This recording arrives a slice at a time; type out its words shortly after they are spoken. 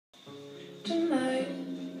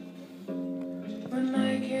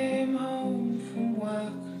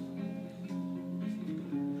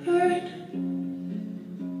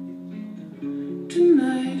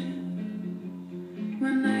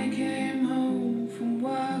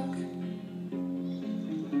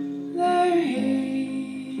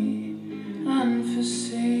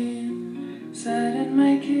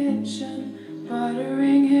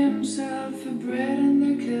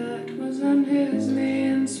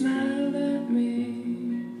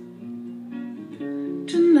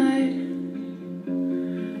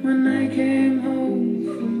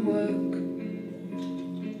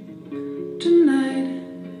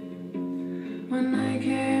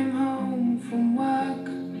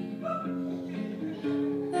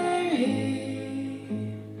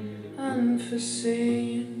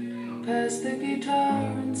unforeseen. Passed the guitar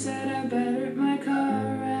and said I battered my car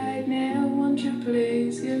right now. Won't you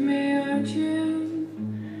please give me your tune?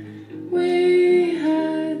 We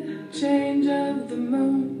had change of the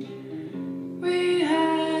moon. We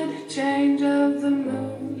had change of the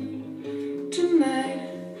moon tonight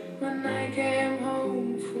when I came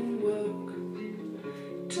home from work.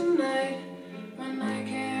 Tonight when I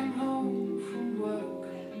came home from work.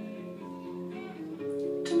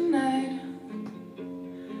 Tonight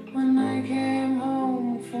when I came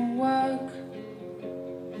home from work.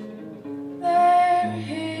 There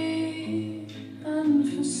he,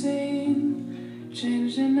 unforeseen,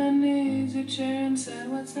 changed in an easy chair and said,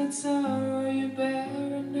 "What's that sorrow you bear?"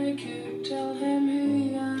 And I could tell him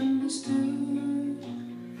he understood.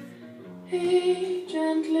 He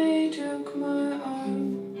gently took my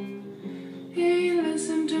arm. He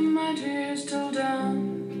listened to my tears till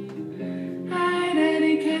dawn. I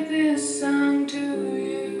dedicate this song to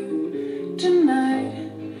you. Tonight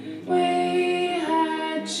we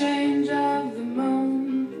had change of the moon.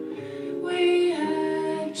 We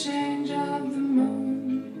had change of the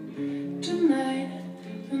moon tonight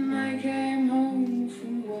when I came home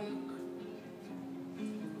from work.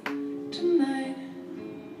 Tonight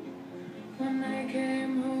when I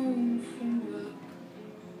came home from work.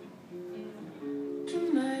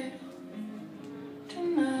 Tonight,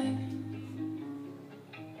 tonight,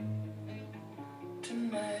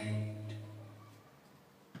 tonight.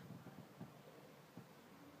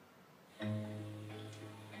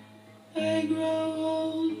 I grow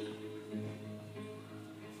old,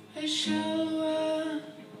 I shall wear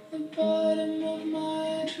the bottom of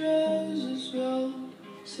my trousers roll,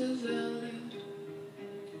 says Elliot.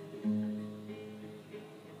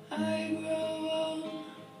 I grow old,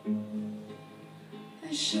 I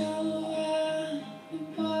shall wear the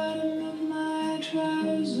bottom of my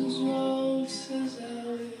trousers rolled, says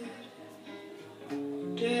Elliot.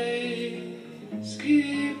 Days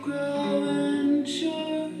keep growing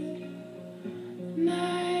short,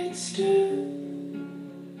 nights too.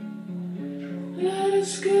 Let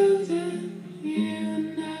us go then, you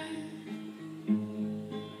and I,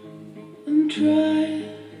 and try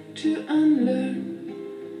to unlearn,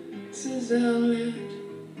 says Elliot.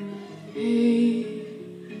 He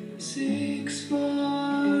seeks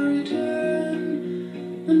for return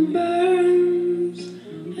and burns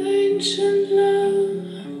ancient love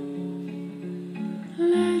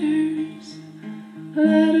letters.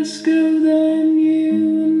 Let us go then, you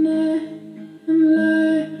and I, and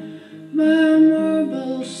lie by a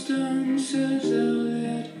marble stone, says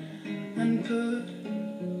Elliot, and put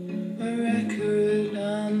a record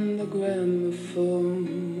on the gramophone.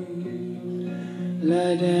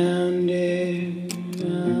 Lie down, dear,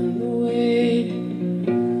 on the way.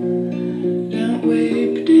 Don't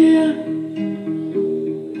weep, dear.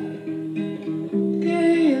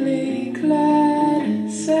 Gaily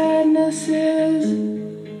clad, sadness is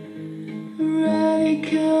a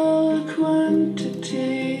radical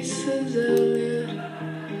quantity, says Elliot.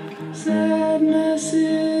 Sadness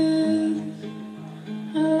is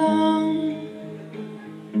a long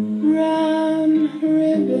brown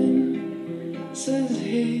ribbon, says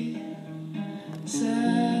he. Sadness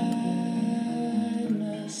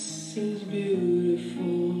is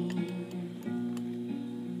beautiful.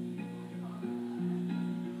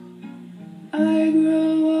 I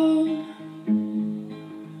grow old,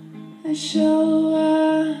 I shall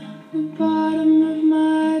wear the bottom of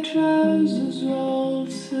my trousers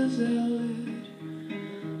rolled, says Elliot.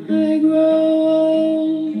 I grow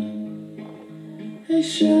old, I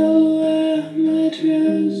shall